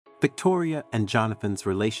Victoria and Jonathan's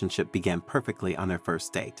relationship began perfectly on their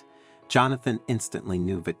first date. Jonathan instantly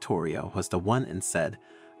knew Victoria was the one and said,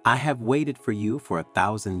 "I have waited for you for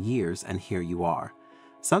 1,000 years and here you are."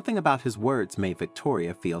 Something about his words made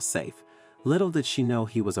Victoria feel safe. Little did she know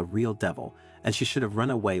he was a real devil, and she should have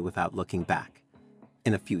run away without looking back.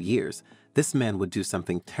 In a few years, this man would do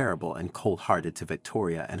something terrible and cold-hearted to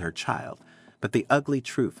Victoria and her child, but the ugly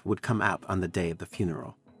truth would come out on the day of the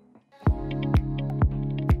funeral.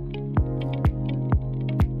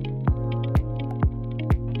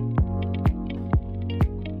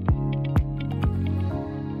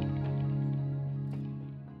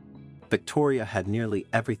 Victoria had nearly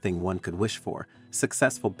everything one could wish for: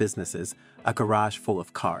 successful businesses, a garage full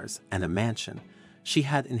of cars, and a mansion. She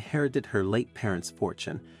had inherited her late parents'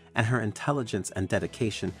 fortune, and her intelligence and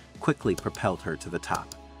dedication quickly propelled her to the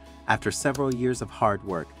top. After several years of hard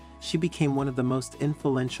work, she became one of the most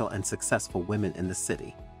influential and successful women in the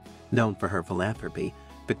city. Known for her philanthropy,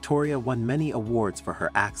 Victoria won many awards for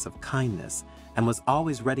her acts of kindness and was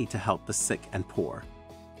always ready to help the sick and poor.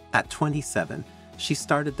 At 27, she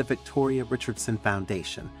started the Victoria Richardson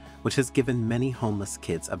Foundation, which has given many homeless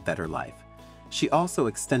kids a better life. She also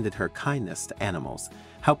extended her kindness to animals,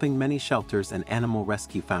 helping many shelters and animal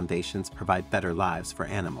rescue foundations provide better lives for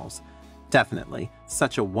animals. Definitely,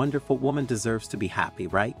 such a wonderful woman deserves to be happy,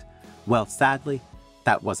 right? Well, sadly,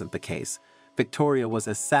 that wasn't the case. Victoria was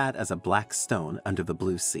as sad as a black stone under the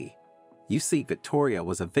blue sea. You see, Victoria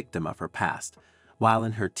was a victim of her past. While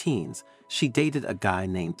in her teens, she dated a guy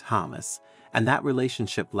named Thomas, and that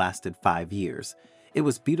relationship lasted 5 years. It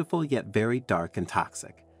was beautiful yet very dark and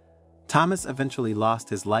toxic. Thomas eventually lost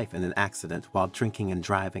his life in an accident while drinking and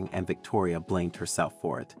driving, and Victoria blamed herself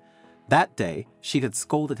for it. That day, she had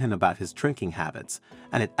scolded him about his drinking habits,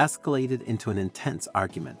 and it escalated into an intense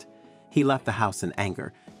argument. He left the house in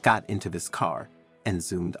anger, got into his car, and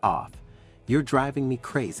zoomed off. "You're driving me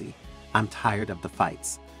crazy. I'm tired of the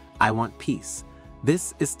fights. I want peace.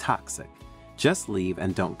 This is toxic. Just leave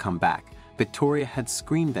and don't come back," Victoria had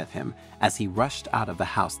screamed at him as he rushed out of the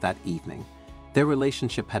house that evening. Their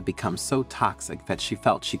relationship had become so toxic that she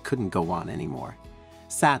felt she couldn't go on anymore.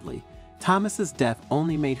 Sadly, Thomas's death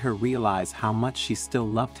only made her realize how much she still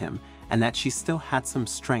loved him and that she still had some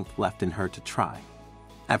strength left in her to try.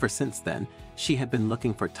 Ever since then, she had been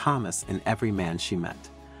looking for Thomas in every man she met.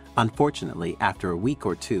 Unfortunately, after a week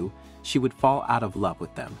or two, she would fall out of love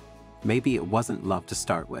with them. Maybe it wasn't love to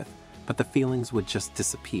start with, but the feelings would just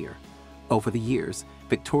disappear. Over the years,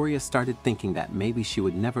 Victoria started thinking that maybe she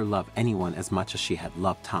would never love anyone as much as she had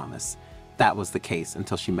loved Thomas. That was the case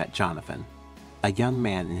until she met Jonathan. A young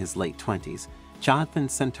man in his late 20s, Jonathan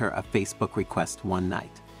sent her a Facebook request one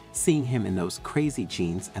night. Seeing him in those crazy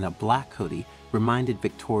jeans and a black hoodie reminded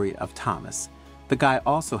Victoria of Thomas. The guy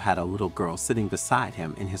also had a little girl sitting beside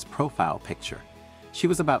him in his profile picture. She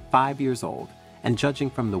was about 5 years old, and judging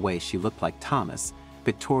from the way she looked like Thomas,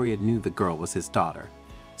 Victoria knew the girl was his daughter.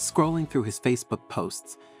 Scrolling through his Facebook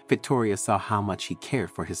posts, Victoria saw how much he cared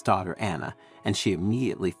for his daughter Anna, and she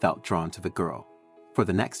immediately felt drawn to the girl. For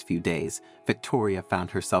the next few days, Victoria found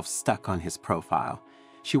herself stuck on his profile.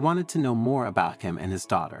 She wanted to know more about him and his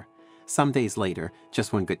daughter. Some days later,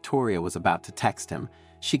 just when Victoria was about to text him,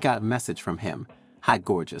 she got a message from him. "Hi,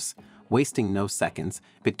 gorgeous." Wasting no seconds,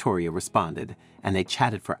 Victoria responded, and they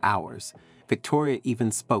chatted for hours. Victoria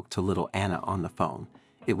even spoke to little Anna on the phone.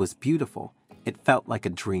 It was beautiful. It felt like a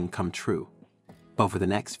dream come true. Over the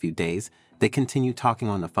next few days, they continued talking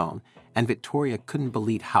on the phone, and Victoria couldn't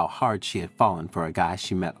believe how hard she had fallen for a guy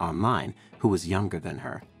she met online who was younger than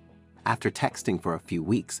her. After texting for a few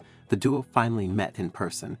weeks, the duo finally met in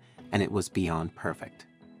person, and it was beyond perfect.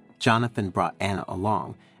 Jonathan brought Anna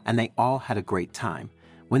along, and they all had a great time.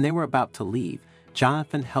 When they were about to leave,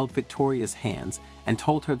 Jonathan held Victoria's hands and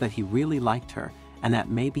told her that he really liked her and that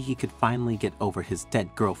maybe he could finally get over his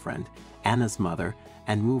dead girlfriend, Anna's mother,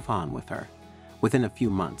 and move on with her. Within a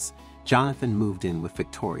few months, Jonathan moved in with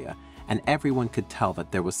Victoria, and everyone could tell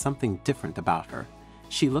that there was something different about her.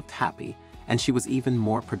 She looked happy, and she was even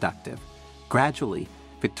more productive. Gradually,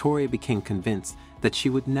 Victoria became convinced that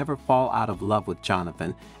she would never fall out of love with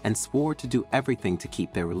Jonathan and swore to do everything to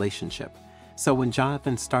keep their relationship. So when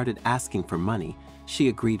Jonathan started asking for money, she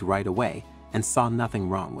agreed right away and saw nothing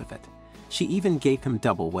wrong with it. She even gave him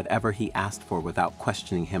double whatever he asked for without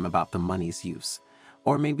questioning him about the money's use.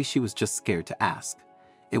 Or maybe she was just scared to ask.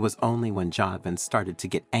 It was only when Jonathan started to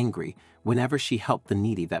get angry whenever she helped the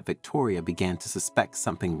needy that Victoria began to suspect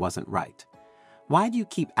something wasn't right. "Why do you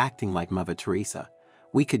keep acting like Mother Teresa?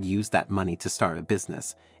 We could use that money to start a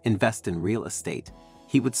business, invest in real estate,"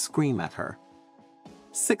 he would scream at her.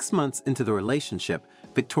 6 months into the relationship,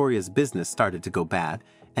 Victoria's business started to go bad,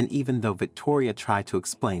 and even though Victoria tried to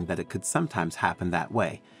explain that it could sometimes happen that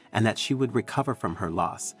way and that she would recover from her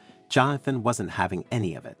loss, Jonathan wasn't having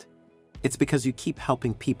any of it. "It's because you keep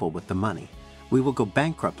helping people with the money. We will go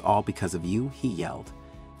bankrupt all because of you," he yelled.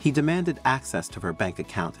 He demanded access to her bank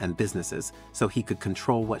account and businesses so he could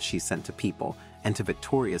control what she sent to people, and to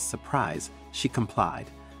Victoria's surprise, she complied.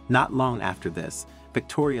 Not long after this,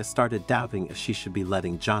 Victoria started doubting if she should be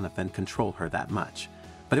letting Jonathan control her that much.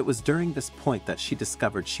 But it was during this point that she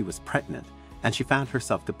discovered she was pregnant, and she found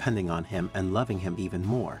herself depending on him and loving him even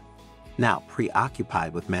more. Now,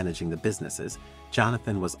 preoccupied with managing the businesses,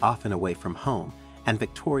 Jonathan was often away from home, and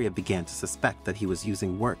Victoria began to suspect that he was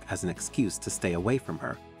using work as an excuse to stay away from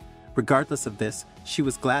her. Regardless of this, she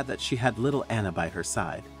was glad that she had little Anna by her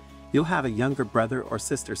side. "You'll have a younger brother or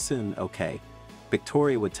sister soon, okay?"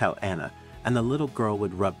 Victoria would tell Anna, and the little girl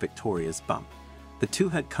would rub Victoria's bump. The two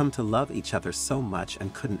had come to love each other so much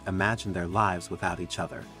and couldn't imagine their lives without each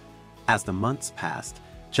other. As the months passed,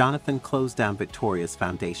 Jonathan closed down Victoria's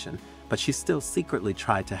foundation, but she still secretly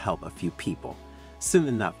tried to help a few people. Soon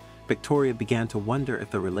enough, Victoria began to wonder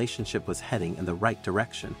if the relationship was heading in the right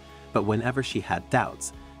direction, but whenever she had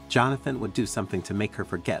doubts, Jonathan would do something to make her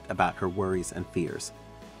forget about her worries and fears.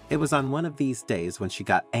 It was on one of these days when she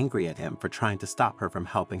got angry at him for trying to stop her from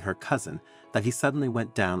helping her cousin that he suddenly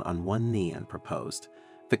went down on one knee and proposed.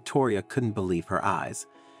 Victoria couldn't believe her eyes.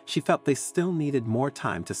 She felt they still needed more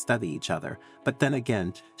time to study each other, but then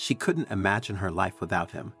again, she couldn't imagine her life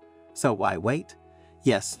without him. So why wait?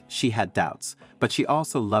 Yes, she had doubts, but she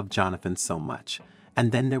also loved Jonathan so much.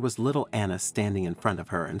 And then there was little Anna standing in front of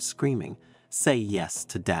her and screaming, "Say yes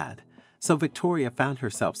to Dad." So Victoria found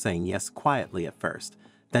herself saying yes quietly at first.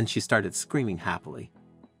 Then she started screaming happily.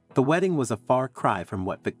 The wedding was a far cry from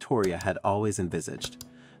what Victoria had always envisaged.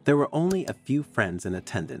 There were only a few friends in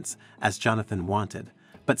attendance, as Jonathan wanted,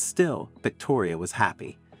 but still, Victoria was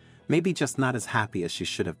happy. Maybe just not as happy as she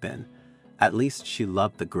should have been. At least she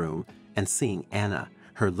loved the groom, and seeing Anna,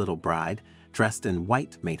 her little bride, dressed in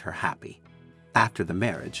white made her happy. After the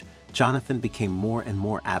marriage, Jonathan became more and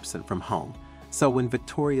more absent from home, so when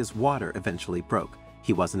Victoria's water eventually broke,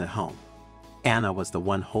 he wasn't at home. Anna was the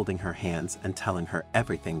one holding her hands and telling her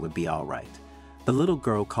everything would be all right. The little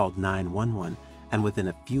girl called 911, and within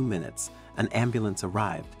a few minutes, an ambulance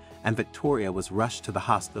arrived, and Victoria was rushed to the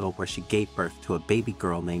hospital where she gave birth to a baby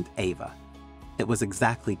girl named Ava. It was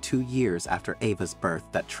exactly 2 years after Ava's birth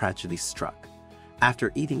that tragedy struck.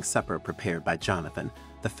 After eating supper prepared by Jonathan,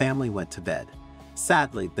 the family went to bed.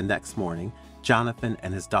 Sadly, the next morning, Jonathan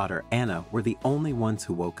and his daughter Anna were the only ones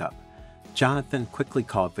who woke up. Jonathan quickly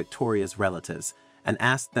called Victoria's relatives and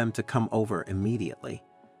asked them to come over immediately.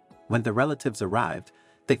 When the relatives arrived,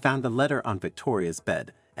 they found a letter on Victoria's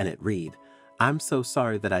bed, and it read, "I'm so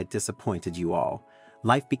sorry that I disappointed you all.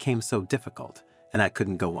 Life became so difficult, and I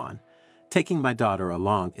couldn't go on. Taking my daughter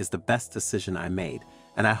along is the best decision I made,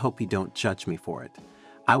 and I hope you don't judge me for it.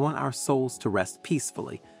 I want our souls to rest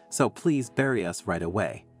peacefully, so please bury us right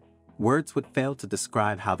away." Words would fail to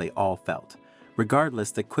describe how they all felt.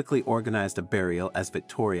 Regardless, they quickly organized a burial as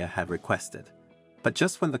Victoria had requested. But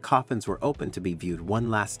just when the coffins were opened to be viewed one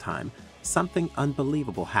last time, something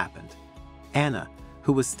unbelievable happened. Anna,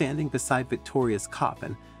 who was standing beside Victoria's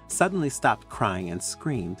coffin, suddenly stopped crying and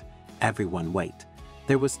screamed, "Everyone wait."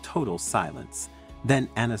 There was total silence. Then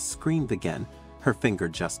Anna screamed again. Her finger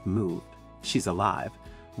just moved. "She's alive."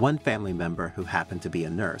 One family member, who happened to be a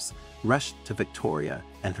nurse, rushed to Victoria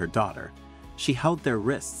and her daughter. She held their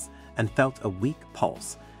wrists and felt a weak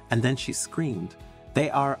pulse, and then she screamed, "They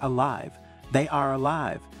are alive! They are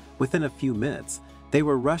alive!" Within a few minutes, they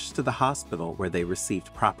were rushed to the hospital where they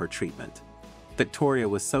received proper treatment. Victoria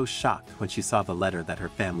was so shocked when she saw the letter that her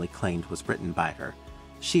family claimed was written by her.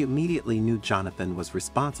 She immediately knew Jonathan was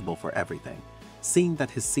responsible for everything. Seeing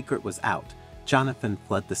that his secret was out, Jonathan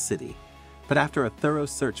fled the city. But after a thorough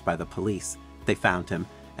search by the police, they found him,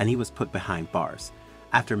 and he was put behind bars.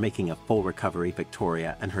 After making a full recovery,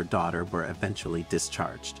 Victoria and her daughter were eventually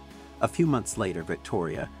discharged. A few months later,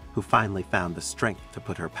 Victoria, who finally found the strength to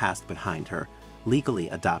put her past behind her, legally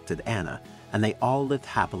adopted Anna, and they all lived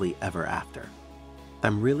happily ever after.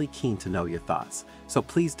 I'm really keen to know your thoughts, so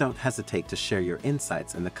please don't hesitate to share your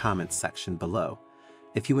insights in the comments section below.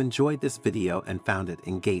 If you enjoyed this video and found it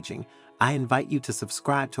engaging, I invite you to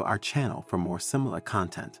subscribe to our channel for more similar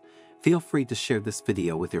content. Feel free to share this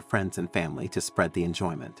video with your friends and family to spread the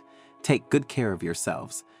enjoyment. Take good care of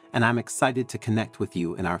yourselves, and I'm excited to connect with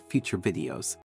you in our future videos.